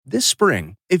This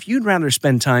spring, if you'd rather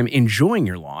spend time enjoying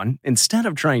your lawn instead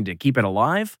of trying to keep it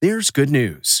alive, there's good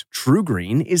news.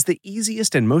 TruGreen is the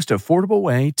easiest and most affordable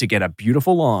way to get a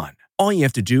beautiful lawn. All you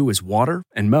have to do is water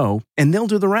and mow, and they'll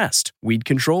do the rest. Weed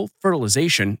control,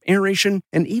 fertilization, aeration,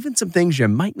 and even some things you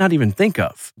might not even think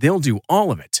of. They'll do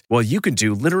all of it, while you can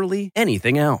do literally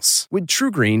anything else. With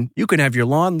TruGreen, you can have your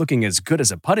lawn looking as good as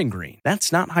a putting green.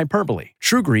 That's not hyperbole.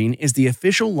 TruGreen is the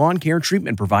official lawn care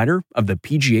treatment provider of the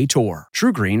PGA Tour.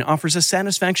 TruGreen offers a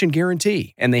satisfaction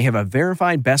guarantee, and they have a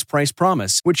verified best price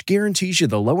promise, which guarantees you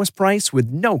the lowest price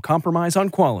with no compromise on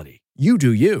quality. You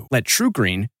do you. Let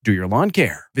TruGreen do your lawn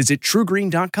care. Visit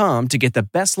TruGreen.com to get the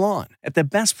best lawn at the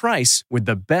best price with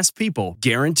the best people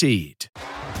guaranteed.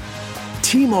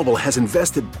 T-Mobile has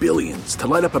invested billions to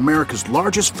light up America's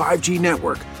largest 5G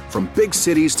network, from big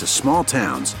cities to small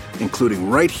towns,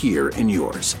 including right here in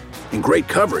yours. And great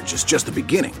coverage is just the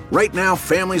beginning. Right now,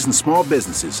 families and small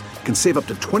businesses can save up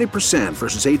to 20%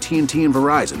 versus AT&T and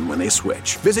Verizon when they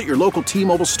switch. Visit your local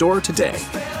T-Mobile store today.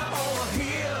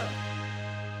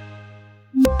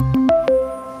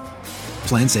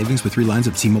 Plan savings with 3 lines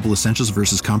of T-Mobile Essentials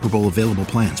versus comparable available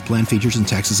plans. Plan features and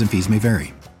taxes and fees may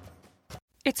vary.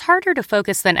 It's harder to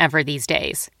focus than ever these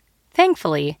days.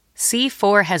 Thankfully,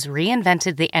 C4 has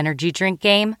reinvented the energy drink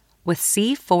game with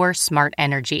C4 Smart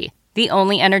Energy, the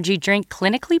only energy drink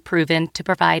clinically proven to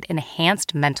provide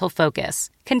enhanced mental focus,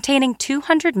 containing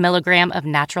 200 milligrams of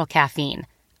natural caffeine,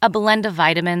 a blend of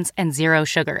vitamins, and 0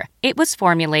 sugar. It was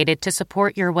formulated to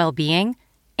support your well-being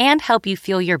and help you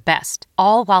feel your best,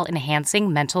 all while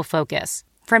enhancing mental focus.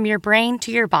 From your brain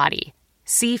to your body,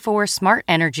 C4 Smart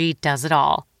Energy does it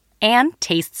all. And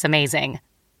tastes amazing.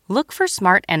 Look for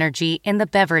Smart Energy in the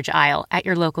beverage aisle at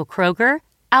your local Kroger,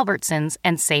 Albertsons,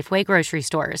 and Safeway grocery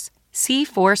stores.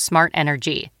 C4 Smart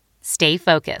Energy. Stay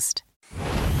focused.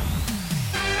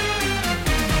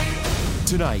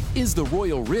 Tonight, is the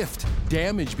Royal Rift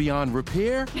damage beyond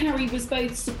repair? Harry was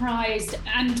both surprised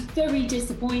and very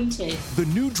disappointed. The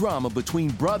new drama between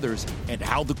brothers and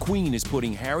how the Queen is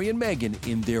putting Harry and Meghan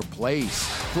in their place.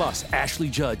 Plus, Ashley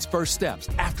Judd's first steps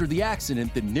after the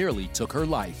accident that nearly took her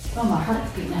life. Oh, my heart's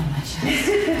beating out of my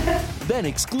chest. Then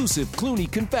exclusive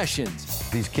Clooney confessions.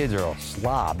 These kids are all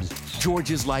slobs.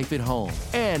 George's life at home.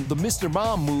 And the Mr.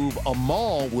 Mom move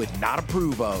Amal would not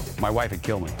approve of. My wife would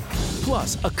kill me.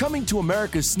 Plus, a Coming to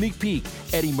America sneak peek.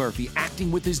 Eddie Murphy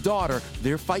acting with his daughter,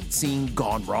 their fight scene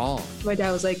gone wrong. My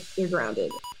dad was like, "You're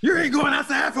grounded. You ain't going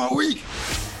outside for a week."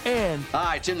 And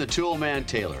hi, Tim the Tool Man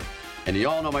Taylor. And you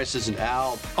all know my assistant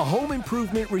Al. A home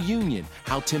improvement reunion.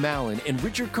 How Tim Allen and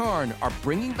Richard Karn are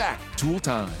bringing back Tool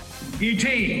Time.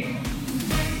 E.T.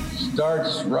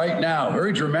 starts right now.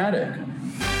 Very dramatic.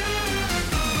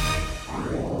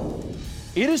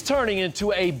 It is turning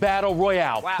into a battle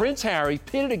royale. Wow. Prince Harry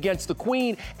pitted against the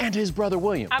Queen and his brother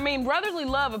William. I mean, brotherly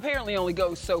love apparently only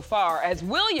goes so far as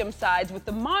William sides with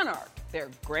the monarch, their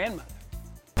grandmother.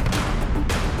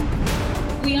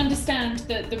 We understand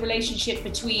that the relationship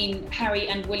between Harry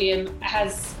and William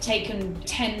has taken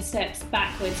 10 steps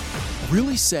backwards.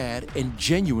 Really sad and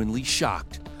genuinely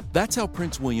shocked. That's how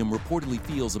Prince William reportedly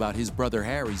feels about his brother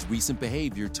Harry's recent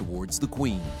behavior towards the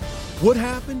Queen. What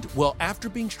happened? Well, after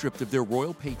being stripped of their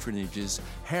royal patronages,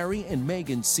 Harry and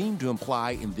Meghan seemed to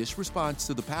imply in this response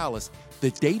to the palace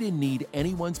that they didn't need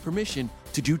anyone's permission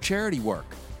to do charity work.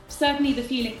 Certainly the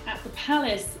feeling at the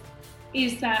palace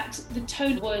is that the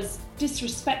tone was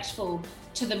disrespectful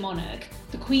to the monarch.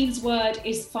 The Queen's word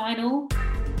is final.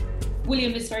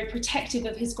 William is very protective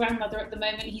of his grandmother at the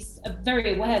moment. He's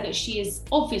very aware that she is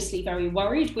obviously very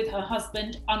worried with her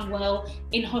husband unwell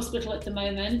in hospital at the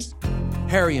moment.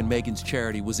 Harry and Meghan's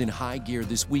charity was in high gear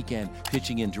this weekend,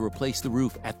 pitching in to replace the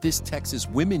roof at this Texas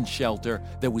women's shelter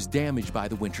that was damaged by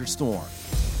the winter storm.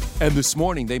 And this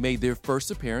morning, they made their first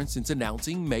appearance since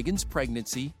announcing Meghan's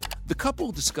pregnancy. The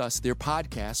couple discussed their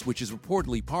podcast, which is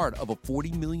reportedly part of a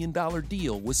 $40 million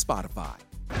deal with Spotify.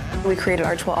 We created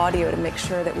Archwell Audio to make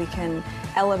sure that we can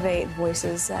elevate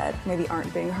voices that maybe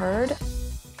aren't being heard.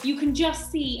 You can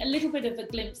just see a little bit of a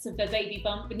glimpse of the baby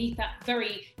bump beneath that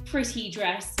very pretty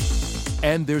dress.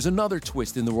 And there's another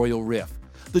twist in the royal rift.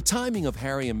 The timing of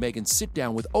Harry and Meghan's sit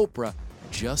down with Oprah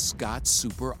just got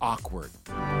super awkward.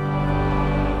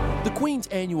 The Queen's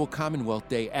annual Commonwealth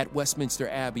Day at Westminster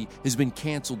Abbey has been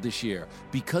canceled this year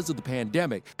because of the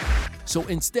pandemic. So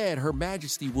instead, Her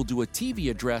Majesty will do a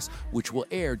TV address which will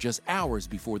air just hours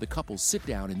before the couple's sit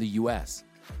down in the U.S.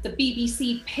 The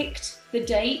BBC picked the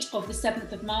date of the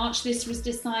 7th of March. This was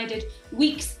decided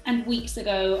weeks and weeks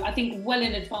ago, I think well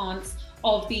in advance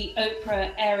of the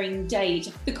Oprah airing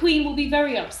date. The Queen will be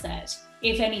very upset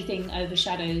if anything,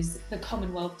 overshadows the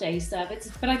Commonwealth Day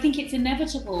service. But I think it's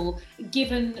inevitable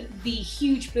given the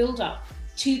huge build-up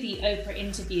to the Oprah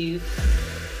interview.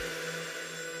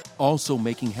 Also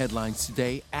making headlines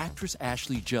today, actress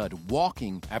Ashley Judd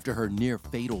walking after her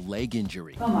near-fatal leg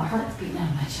injury. Oh, my heart's beating out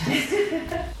of my chest.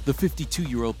 The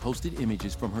 52-year-old posted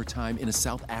images from her time in a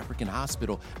South African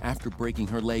hospital after breaking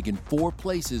her leg in 4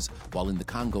 places while in the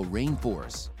Congo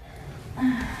rainforest.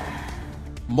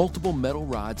 Multiple metal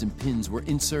rods and pins were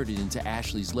inserted into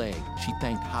Ashley's leg. She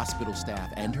thanked hospital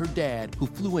staff and her dad, who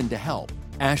flew in to help.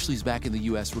 Ashley's back in the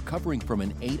U.S. recovering from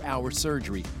an 8-hour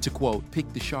surgery to, quote,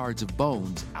 pick the shards of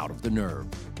bones out of the nerve.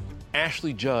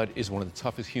 Ashley Judd is one of the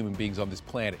toughest human beings on this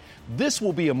planet. This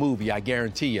will be a movie, I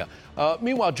guarantee you.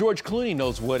 Meanwhile, George Clooney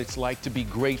knows what it's like to be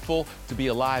grateful to be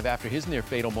alive after his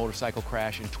near-fatal motorcycle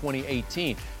crash in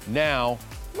 2018. Now,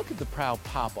 look at the proud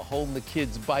papa holding the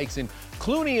kids' bikes, and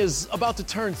Clooney is about to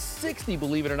turn 60,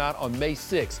 believe it or not, on May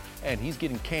 6th, and he's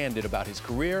getting candid about his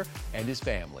career and his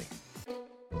family.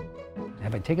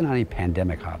 Have I taken on any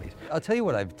pandemic hobbies? I'll tell you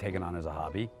what I've taken on as a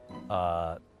hobby.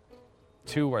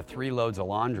 2 or 3 loads of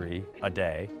laundry a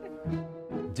day.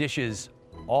 Dishes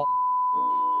all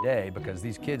day because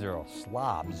these kids are all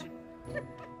slobs.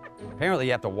 Apparently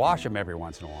you have to wash them every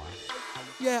once in a while.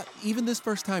 Yeah, even this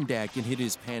first-time dad can hit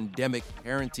his pandemic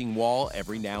parenting wall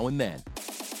every now and then.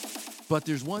 But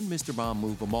there's one Mr. Mom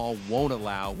move Amal won't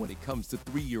allow when it comes to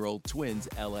 3-year-old twins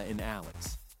Ella and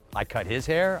Alex. I cut his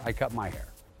hair, I cut my hair.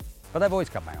 But I've always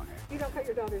cut my own hair. You don't cut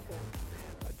your daughter's hair?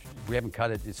 We haven't cut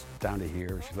it, it's down to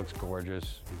here. She looks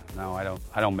gorgeous. No, I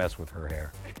don't mess with her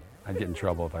hair. I'd get in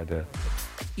trouble if I did.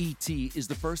 E.T. is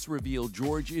the first to reveal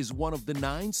George is one of the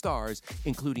 9 stars,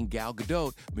 including Gal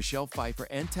Gadot, Michelle Pfeiffer,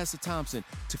 and Tessa Thompson,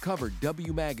 to cover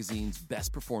W Magazine's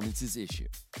Best Performances issue.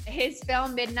 His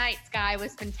film Midnight Sky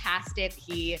was fantastic.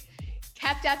 He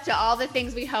kept up to all the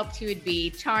things we hoped he would be,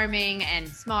 charming and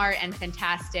smart and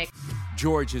fantastic.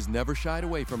 George has never shied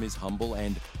away from his humble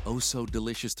and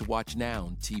oh-so-delicious-to-watch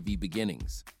now TV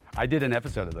beginnings. I did an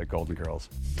episode of The Golden Girls.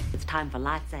 It's time for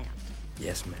lights out.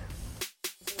 Yes, ma'am.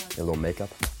 A little makeup.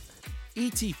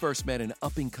 E.T. first met an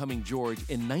up-and-coming George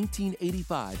in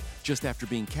 1985, just after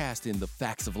being cast in The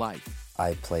Facts of Life.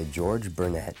 I played George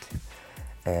Burnett,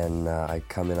 and I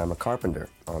come in, I'm a carpenter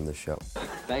on the show.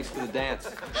 Thanks for the dance.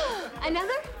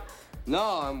 Another?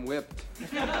 No, I'm whipped.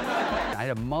 I had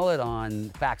a mullet on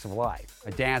Facts of Life.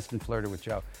 I danced and flirted with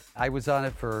Joe. I was on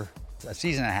it for a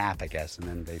season and a half, I guess, and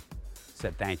then they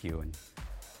said thank you, and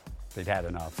they'd had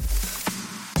enough.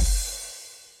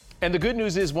 And the good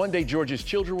news is one day George's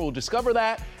children will discover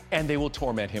that and they will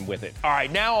torment him with it. All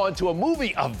right, now on to a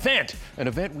movie event, an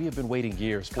event we have been waiting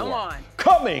years for. Come on.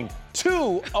 Coming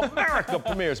to America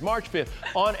premieres March 5th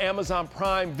on Amazon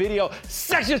Prime Video.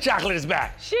 Sexy Chocolate is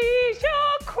back. She's your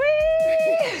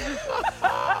queen.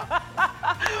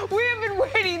 We have been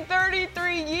waiting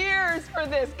 33 years for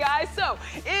this, guys. So,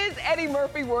 is Eddie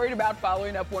Murphy worried about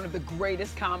following up one of the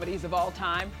greatest comedies of all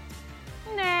time?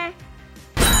 Nah.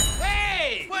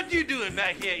 Hey, what you doing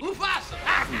back here?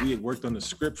 Mufasa! We had worked on the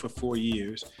script for 4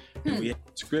 years, and we had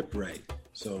the script right.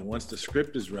 So once the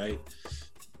script is right,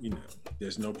 you know,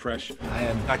 there's no pressure. I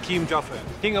am Hakeem Jaffer,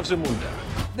 King of Zamunda.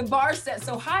 The bar's set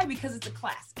so high because it's a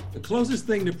classic. The closest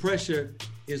thing to pressure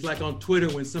is like on Twitter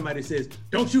when somebody says,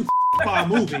 "Don't you our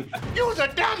movie." You was a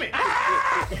dummy!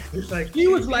 It's like, he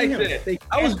was like that.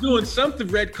 I was doing something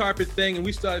red carpet thing, and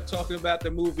we started talking about the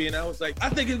movie, and I was like, I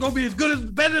think it's gonna be as good as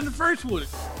better than the first one.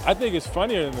 I think it's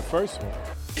funnier than the first one.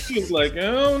 She was like,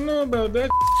 I don't know about that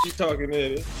she's talking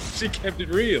there. She kept it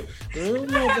real. I don't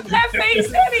know about that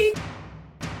face, Eddie.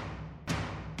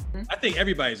 I think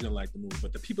everybody's gonna like the movie,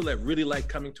 but the people that really like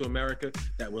Coming to America,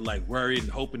 that were like worried and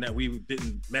hoping that we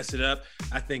didn't mess it up,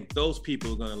 I think those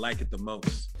people are gonna like it the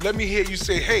most. Let me hear you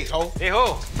say, hey, ho. Hey,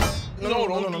 ho. No,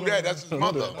 don't do that. That's his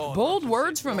mother. Bold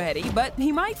words from Eddie, but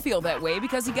he might feel that way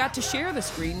because he got to share the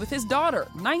screen with his daughter,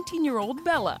 19-year-old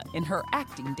Bella, in her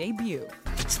acting debut.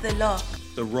 It's the look.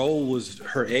 The role was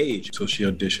her age, so she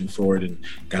auditioned for it and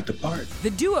got the part. The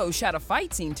duo shot a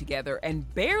fight scene together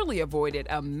and barely avoided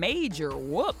a major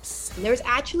whoops. There was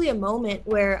actually a moment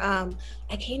where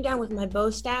I came down with my bow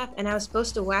staff and I was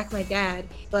supposed to whack my dad,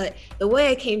 but the way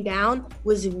I came down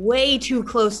was way too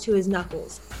close to his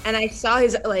knuckles. And I saw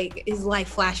his life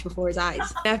flash before his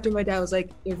eyes. After my dad was like,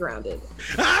 "You're grounded."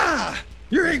 Ah!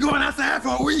 You ain't going outside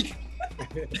for a week.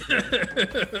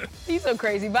 He's so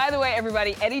crazy. By the way,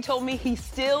 everybody, Eddie told me he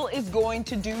still is going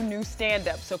to do new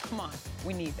stand-up. So come on,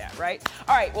 we need that, right?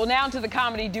 All right, well, now to the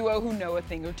comedy duo who know a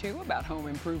thing or two about home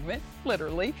improvement,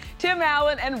 literally. Tim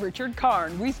Allen and Richard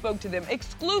Karn. We spoke to them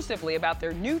exclusively about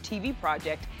their new TV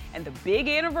project and the big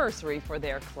anniversary for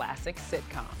their classic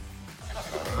sitcom.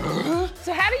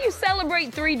 So how do you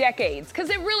celebrate 3 decades? Because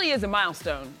it really is a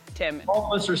milestone, Tim.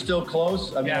 All of us are still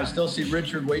close. I mean, I still see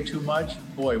Richard way too much.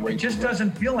 Boy, way too much. It just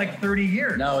doesn't feel like 30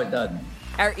 years. No, it doesn't.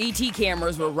 Our ET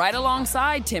cameras were right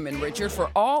alongside Tim and Richard for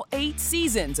all 8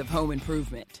 seasons of Home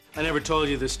Improvement. I never told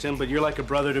you this, Tim, but you're like a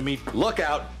brother to me. Look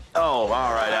out. Oh,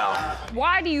 all right, Al.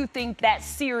 Why do you think that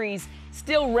series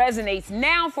still resonates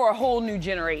now for a whole new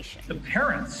generation? The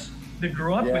parents that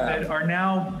grew up with it are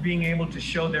now being able to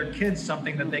show their kids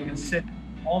something that they can sit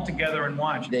all together and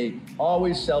watch. They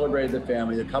always celebrated the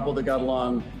family. The couple that got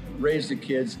along, raised the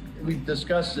kids. We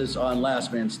discussed this on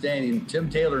Last Man Standing. Tim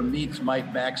Taylor meets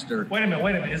Mike Baxter. Wait a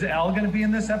minute. Is Al going to be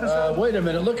in this episode? Wait a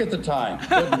minute. Look at the time.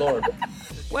 Good Lord.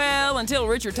 Well, until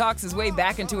Richard talks his way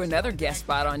back into another guest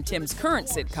spot on Tim's current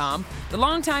sitcom, the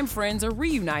longtime friends are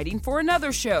reuniting for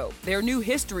another show. Their new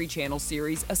History Channel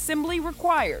series, Assembly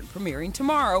Required, premiering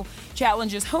tomorrow,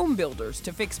 challenges home builders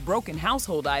to fix broken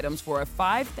household items for a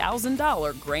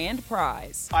 $5,000 grand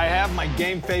prize. I have my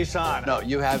game face on. No,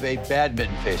 you have a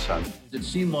badminton face on. It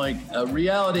seemed like a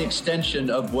reality extension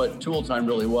of what Tool Time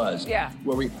really was. Yeah.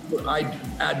 Where I'd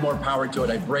add more power to it.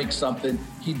 I'd break something.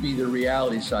 He'd be the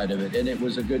reality side of it. And it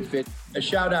was a good fit. A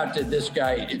shout out to this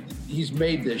guy. He's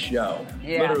made this show.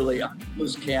 Yeah. Literally,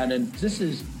 loose cannon. This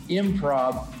is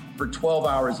improv for 12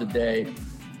 hours a day.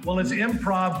 Well, it's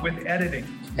improv with editing.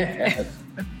 That's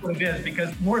what it is,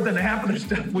 because more than half of the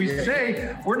stuff we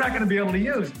say, we're not going to be able to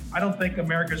use. I don't think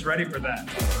America's ready for that.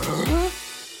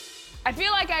 I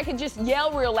feel like I could just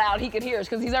yell real loud. He could hear us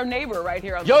because he's our neighbor right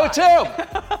here on the Yo, side.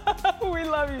 Tim! We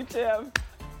love you, Tim.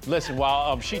 Listen,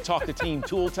 while she talked to Team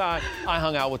Tool Time, I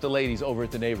hung out with the ladies over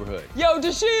at the neighborhood. Yo,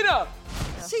 Tashina!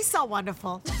 She's so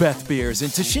wonderful. Beth Beers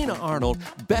and Tashina Arnold,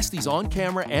 besties on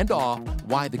camera and off.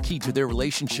 Why the key to their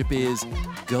relationship is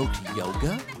goat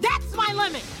yoga. That's my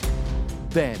limit.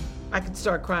 Then, I could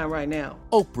start crying right now.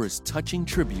 Oprah's touching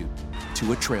tribute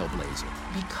to a trailblazer.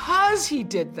 Because he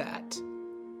did that,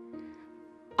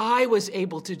 I was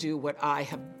able to do what I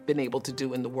have been able to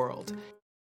do in the world.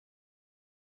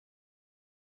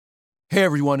 Hey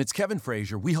everyone, it's Kevin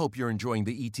Frazier. We hope you're enjoying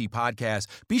the ET podcast.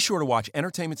 Be sure to watch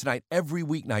Entertainment Tonight every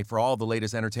weeknight for all the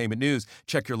latest entertainment news.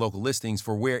 Check your local listings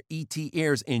for where ET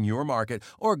airs in your market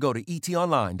or go to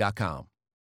etonline.com.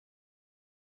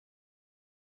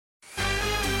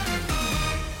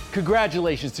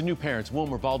 Congratulations to new parents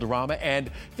Wilmer Valderrama and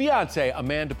fiancée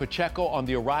Amanda Pacheco on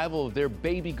the arrival of their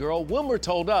baby girl. Wilmer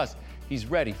told us he's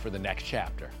ready for the next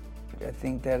chapter. I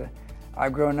think that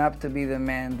I've grown up to be the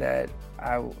man that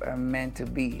I am meant to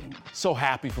be. So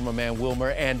happy for my man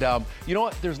Wilmer. And you know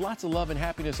what? There's lots of love and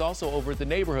happiness also over at the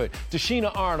neighborhood.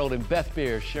 Tashina Arnold and Beth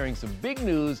Beers sharing some big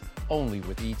news only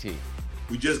with ET.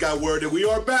 We just got word that we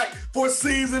are back for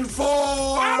season 4.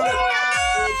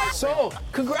 So,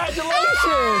 congratulations!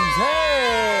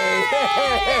 Hey!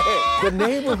 The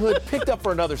neighborhood picked up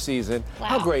for another season. Wow.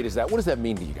 How great is that? What does that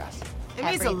mean to you guys? It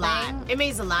means a lot. It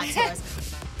means a lot to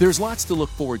us. There's lots to look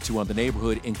forward to on The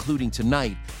Neighborhood, including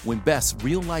tonight when Beth's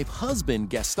real-life husband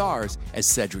guest stars as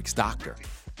Cedric's doctor.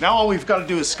 Now all we've got to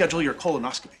do is schedule your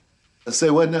colonoscopy. Say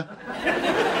what now?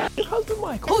 Husband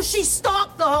Michael. Who she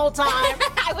stalked the whole time.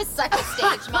 I was such a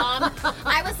stage mom.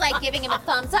 I was like giving him a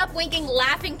thumbs up, winking,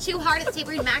 laughing too hard at the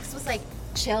table. And Max was like,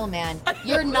 chill, man.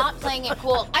 You're not playing it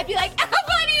cool. I'd be like, how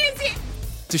funny is he?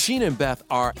 Tashina and Beth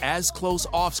are as close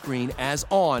off-screen as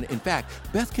on. In fact,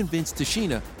 Beth convinced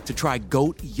Tashina to try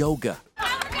goat yoga.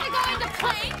 Now we're going to go into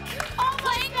plank.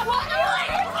 Plank. What are you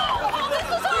like? Oh, this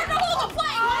was hard to hold a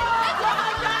plank. Oh,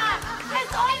 my God. As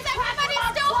long as everybody's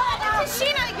still holding.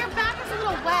 Tashina, your back is a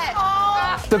little wet.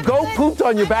 Oh. The goat pooped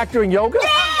on your back during yoga?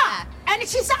 Yeah. And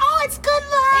she said, oh, it's good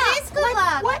luck. It is good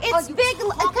luck. What it's big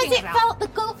because the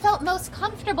goat felt most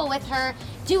comfortable with her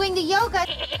doing the yoga.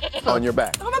 On your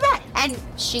back. On my back. And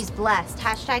she's blessed.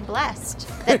 Hashtag blessed.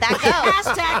 That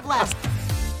goat. Hashtag blessed.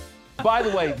 By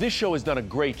the way, this show has done a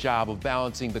great job of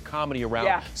balancing the comedy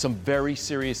around some very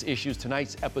serious issues.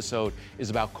 Tonight's episode is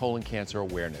about colon cancer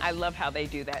awareness. I love how they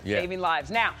do that, saving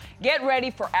lives. Now, get ready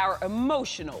for our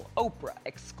emotional Oprah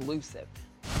exclusive.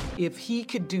 If he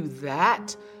could do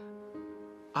that,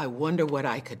 I wonder what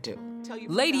I could do.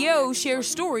 Lady O shares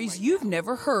stories you've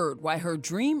never heard, why her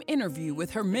dream interview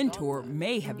with her mentor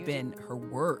may have been her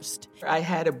worst. I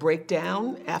had a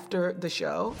breakdown after the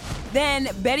show. Then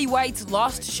Betty White's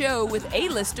lost show with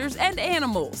A-listers and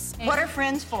animals. What are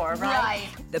friends for, right?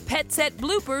 The pet set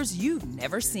bloopers you've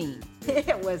never seen.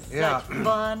 It was such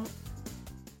fun.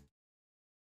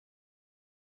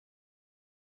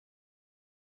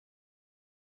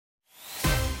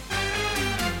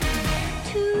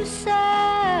 To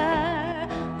serve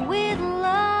with love.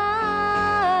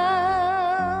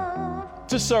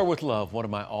 To Sir with Love, one of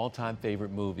my all-time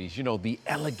favorite movies. You know, the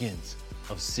elegance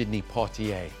of Sidney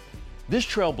Poitier. This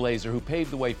trailblazer who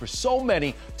paved the way for so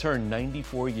many turned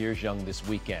 94 years young this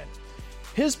weekend.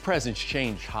 His presence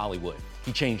changed Hollywood.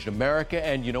 He changed America,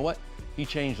 and you know what? He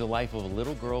changed the life of a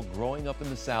little girl growing up in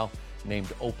the South named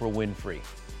Oprah Winfrey.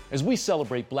 As we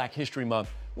celebrate Black History Month,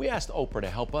 we asked Oprah to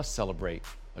help us celebrate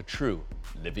a true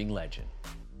living legend.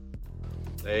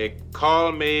 They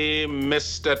call me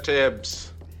Mr. Tibbs.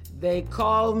 They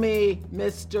call me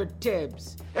Mr.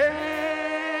 Tibbs. Amen,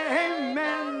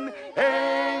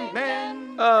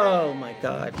 amen. Oh my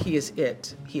God, he is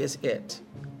it. He is it.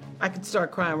 I could start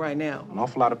crying right now. An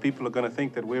awful lot of people are going to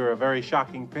think that we're a very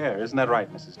shocking pair. Isn't that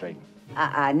right, Mrs. Drayton?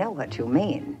 I know what you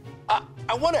mean.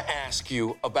 I want to ask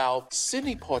you about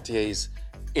Sidney Poitier's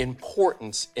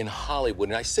importance in Hollywood.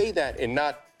 And I say that in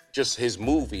not just his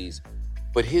movies,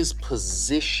 but his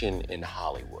position in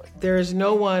Hollywood. There is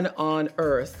no one on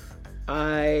earth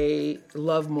I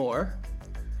love more.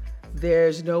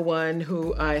 There's no one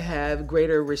who I have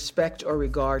greater respect or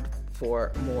regard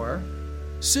for more.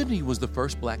 Sidney was the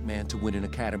first Black man to win an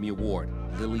Academy Award.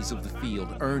 Lilies of the Field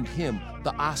earned him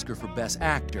the Oscar for Best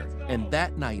Actor, and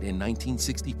that night in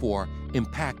 1964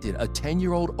 impacted a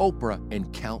 10-year-old Oprah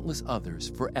and countless others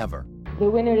forever. The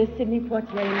winner is Sidney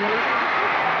Poitier.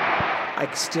 I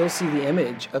still see the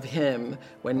image of him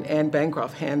when Anne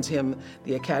Bancroft hands him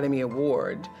the Academy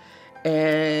Award,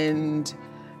 and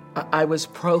I was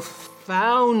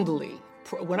profoundly,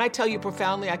 when I tell you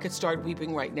profoundly, I could start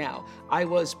weeping right now. I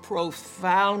was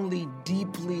profoundly,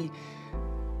 deeply,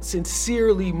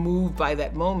 sincerely moved by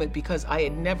that moment because I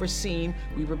had never seen,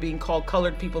 we were being called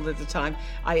colored people at the time,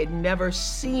 I had never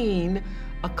seen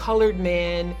a colored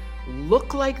man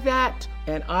look like that.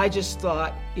 And I just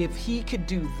thought, if he could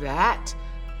do that,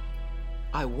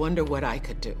 I wonder what I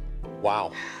could do.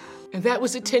 Wow. And that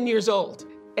was at 10 years old.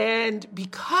 And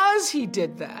because he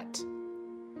did that,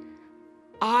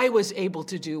 I was able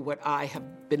to do what I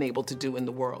have been able to do in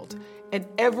the world. And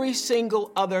every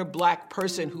single other Black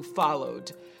person who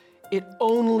followed, it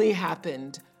only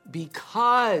happened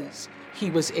because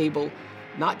he was able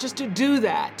not just to do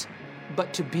that,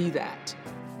 but to be that.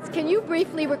 Can you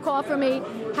briefly recall for me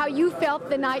how you felt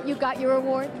the night you got your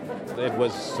award? It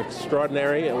was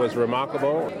extraordinary. It was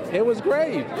remarkable. It was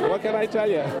great. What can I tell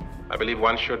you? I believe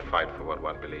one should fight for what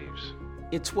one believes.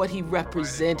 It's what he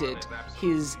represented,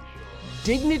 his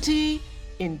dignity,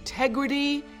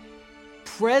 integrity,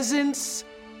 presence,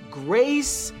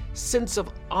 grace, sense of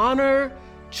honor,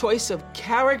 choice of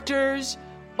characters,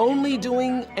 only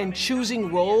doing and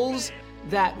choosing roles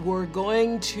that were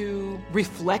going to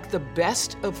reflect the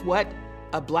best of what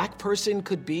a Black person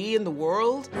could be in the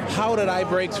world. How did I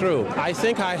break through? I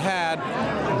think I had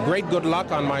great good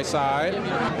luck on my side,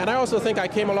 and I also think I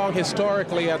came along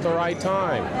historically at the right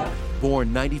time.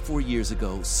 Born 94 years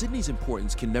ago, Sidney's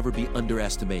importance can never be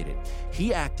underestimated.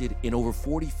 He acted in over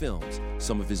 40 films.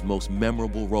 Some of his most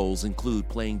memorable roles include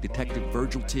playing Detective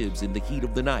Virgil Tibbs in The Heat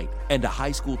of the Night and a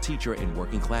high school teacher in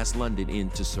working-class London in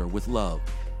To Sir with Love.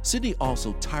 Sidney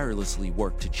also tirelessly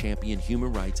worked to champion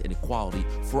human rights and equality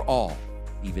for all,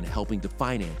 even helping to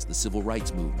finance the civil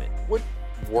rights movement. What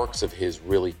works of his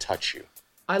really touch you?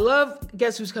 I love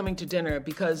Guess Who's Coming to Dinner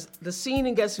because the scene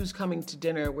in Guess Who's Coming to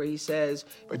Dinner where he says,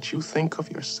 "But you think of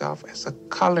yourself as a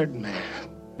colored man."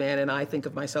 And I think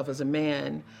of myself as a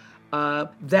man.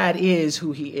 That is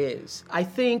who he is. I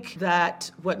think that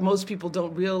what most people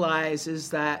don't realize is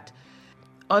that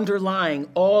underlying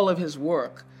all of his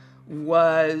work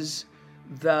was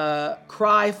the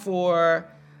cry for,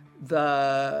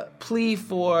 the plea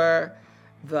for,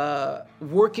 the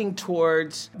working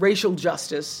towards racial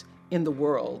justice in the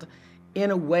world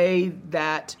in a way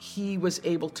that he was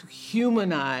able to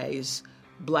humanize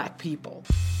Black people.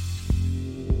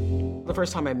 The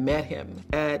first time I met him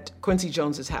at Quincy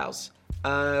Jones's house,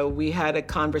 we had a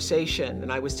conversation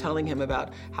and I was telling him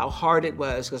about how hard it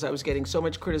was because I was getting so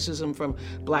much criticism from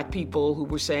Black people who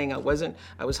were saying I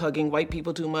was hugging white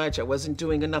people too much, I wasn't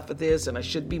doing enough of this and I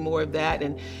should be more of that.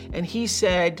 And he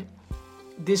said,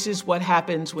 this is what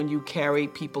happens when you carry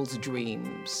people's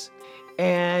dreams.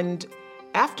 And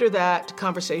after that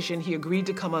conversation, he agreed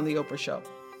to come on the Oprah Show.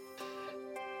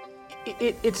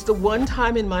 It's the one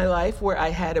time in my life where I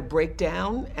had a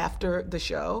breakdown after the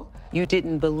show. You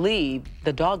didn't believe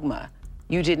the dogma.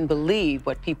 You didn't believe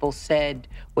what people said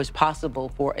was possible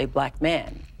for a Black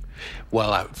man.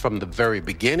 Well, from the very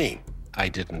beginning, I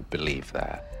didn't believe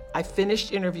that. I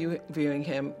finished interviewing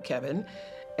him, Kevin,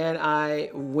 and I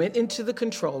went into the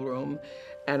control room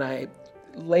and I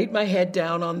laid my head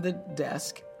down on the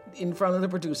desk in front of the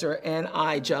producer and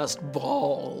I just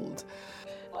bawled.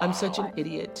 I'm such an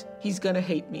idiot. He's gonna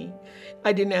hate me.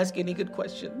 I didn't ask any good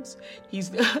questions.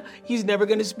 He's never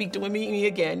gonna speak to me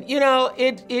again. You know,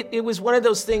 it was one of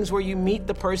those things where you meet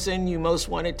the person you most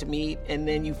wanted to meet, and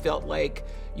then you felt like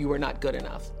you were not good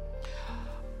enough.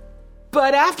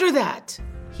 But after that,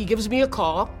 he gives me a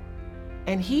call,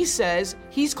 and he says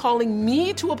he's calling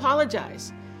me to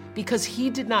apologize because he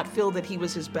did not feel that he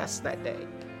was his best that day.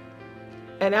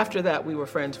 And after that, we were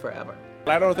friends forever.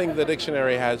 I don't think the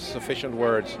dictionary has sufficient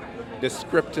words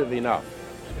descriptive enough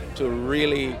to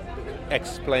really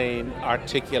explain,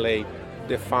 articulate,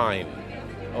 define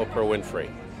Oprah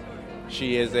Winfrey.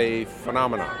 She is a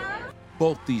phenomenon.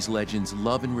 Both these legends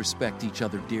love and respect each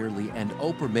other dearly, and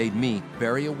Oprah made me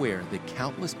very aware that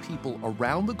countless people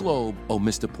around the globe owe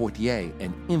Mr. Poitier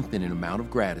an infinite amount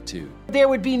of gratitude. There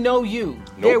would be no you.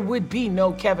 Nope. There would be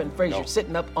no Kevin Frazier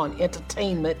sitting up on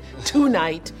Entertainment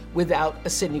Tonight without a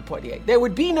Sidney Poitier. There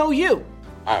would be no you.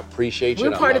 I appreciate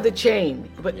you. We're part of the chain,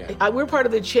 but we're part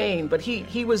of the chain. But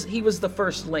he was the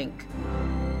first link.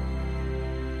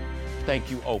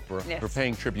 Thank you, Oprah, Yes. for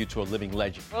paying tribute to a living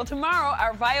legend. Well, tomorrow,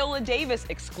 our Viola Davis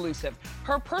exclusive.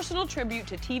 Her personal tribute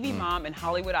to TV mom and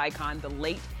Hollywood icon, the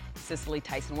late Cicely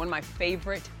Tyson. One of my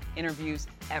favorite interviews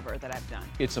ever that I've done.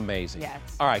 It's amazing. Yes.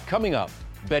 All right, coming up,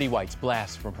 Betty White's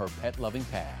blast from her pet-loving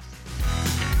past.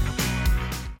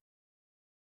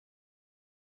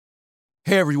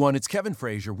 Hey everyone, it's Kevin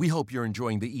Frazier. We hope you're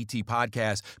enjoying the ET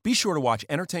podcast. Be sure to watch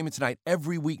Entertainment Tonight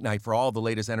every weeknight for all the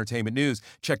latest entertainment news.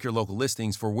 Check your local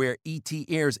listings for where ET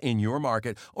airs in your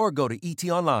market or go to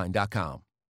etonline.com.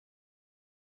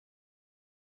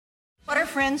 What are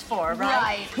friends for,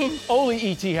 right?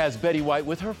 Only ET has Betty White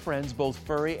with her friends, both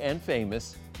furry and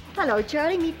famous. Hello,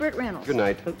 Charlie. Meet Burt Reynolds. Good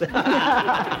night.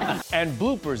 And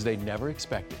bloopers they never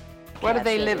expected. What do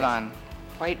they live on?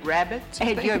 White rabbits?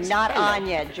 Hey, you're not on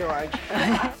yet, George.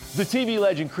 The TV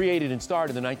legend created and starred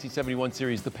in the 1971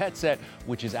 series The Pet Set,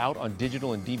 which is out on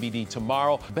digital and DVD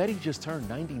tomorrow. Betty just turned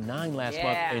 99 last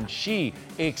month, and she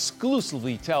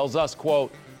exclusively tells us,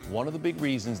 quote, one of the big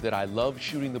reasons that I loved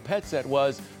shooting The Pet Set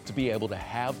was to be able to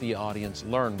have the audience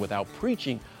learn without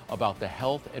preaching about the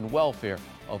health and welfare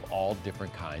of all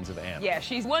different kinds of animals. Yeah,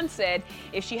 she's once said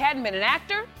if she hadn't been an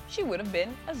actor, she would have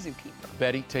been a zookeeper.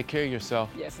 Betty, take care of yourself.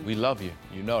 Yes. We love you.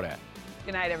 You know that.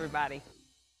 Good night, everybody.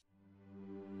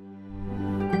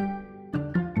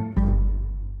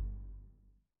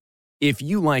 If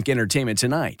you like Entertainment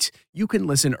Tonight, you can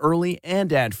listen early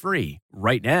and ad-free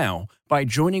right now by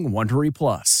joining Wondery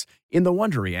Plus in the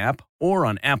Wondery app or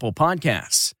on Apple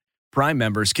Podcasts. Prime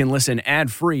members can listen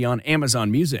ad-free on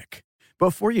Amazon Music.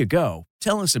 Before you go,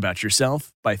 tell us about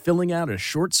yourself by filling out a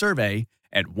short survey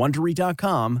at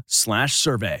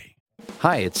Wondery.com/survey.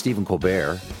 Hi, it's Stephen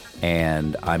Colbert,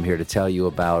 and I'm here to tell you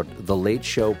about The Late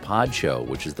Show Pod Show,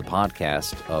 which is the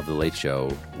podcast of The Late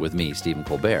Show with me, Stephen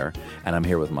Colbert, and I'm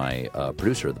here with my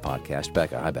producer of the podcast,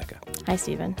 Becca. Hi, Becca. Hi,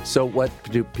 Stephen. So what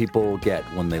do people get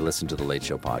when they listen to The Late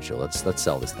Show Pod Show? Let's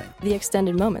sell this thing. The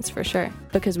extended moments, for sure,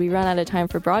 because we run out of time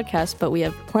for broadcast, but we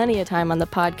have plenty of time on the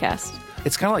podcast.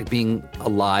 It's kind of like being a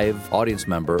live audience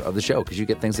member of the show because you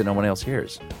get things that no one else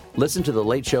hears. Listen to The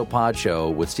Late Show Pod Show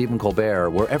with Stephen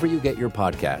Colbert wherever you get your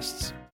podcasts.